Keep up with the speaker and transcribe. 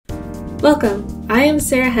Welcome, I am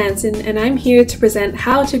Sara Hansen and I'm here to present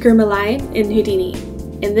how to groom a lion in Houdini.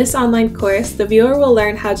 In this online course, the viewer will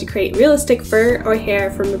learn how to create realistic fur or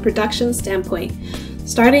hair from a production standpoint,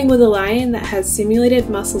 starting with a lion that has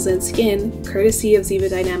simulated muscles and skin, courtesy of Ziva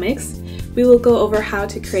Dynamics. We will go over how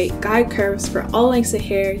to create guide curves for all lengths of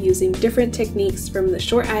hair using different techniques from the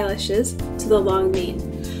short eyelashes to the long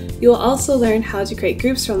mane. You will also learn how to create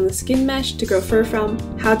groups from the skin mesh to grow fur from,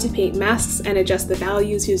 how to paint masks and adjust the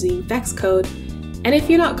values using Vex code, and if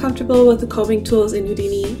you're not comfortable with the combing tools in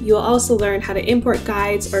Houdini, you will also learn how to import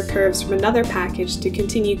guides or curves from another package to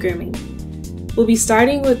continue grooming. We'll be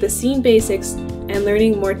starting with the scene basics and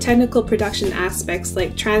learning more technical production aspects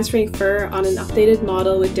like transferring fur on an updated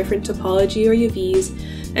model with different topology or UVs,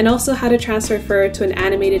 and also how to transfer fur to an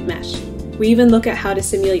animated mesh. We even look at how to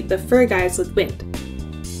simulate the fur guides with wind.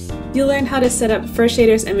 You'll learn how to set up fur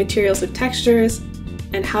shaders and materials with textures,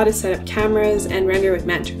 and how to set up cameras and render with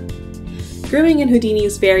Mantra. Grooming in Houdini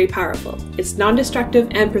is very powerful. It's non-destructive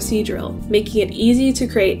and procedural, making it easy to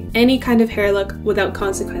create any kind of hair look without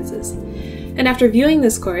consequences. And after viewing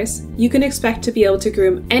this course, you can expect to be able to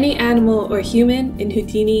groom any animal or human in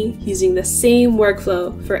Houdini using the same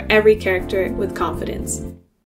workflow for every character with confidence.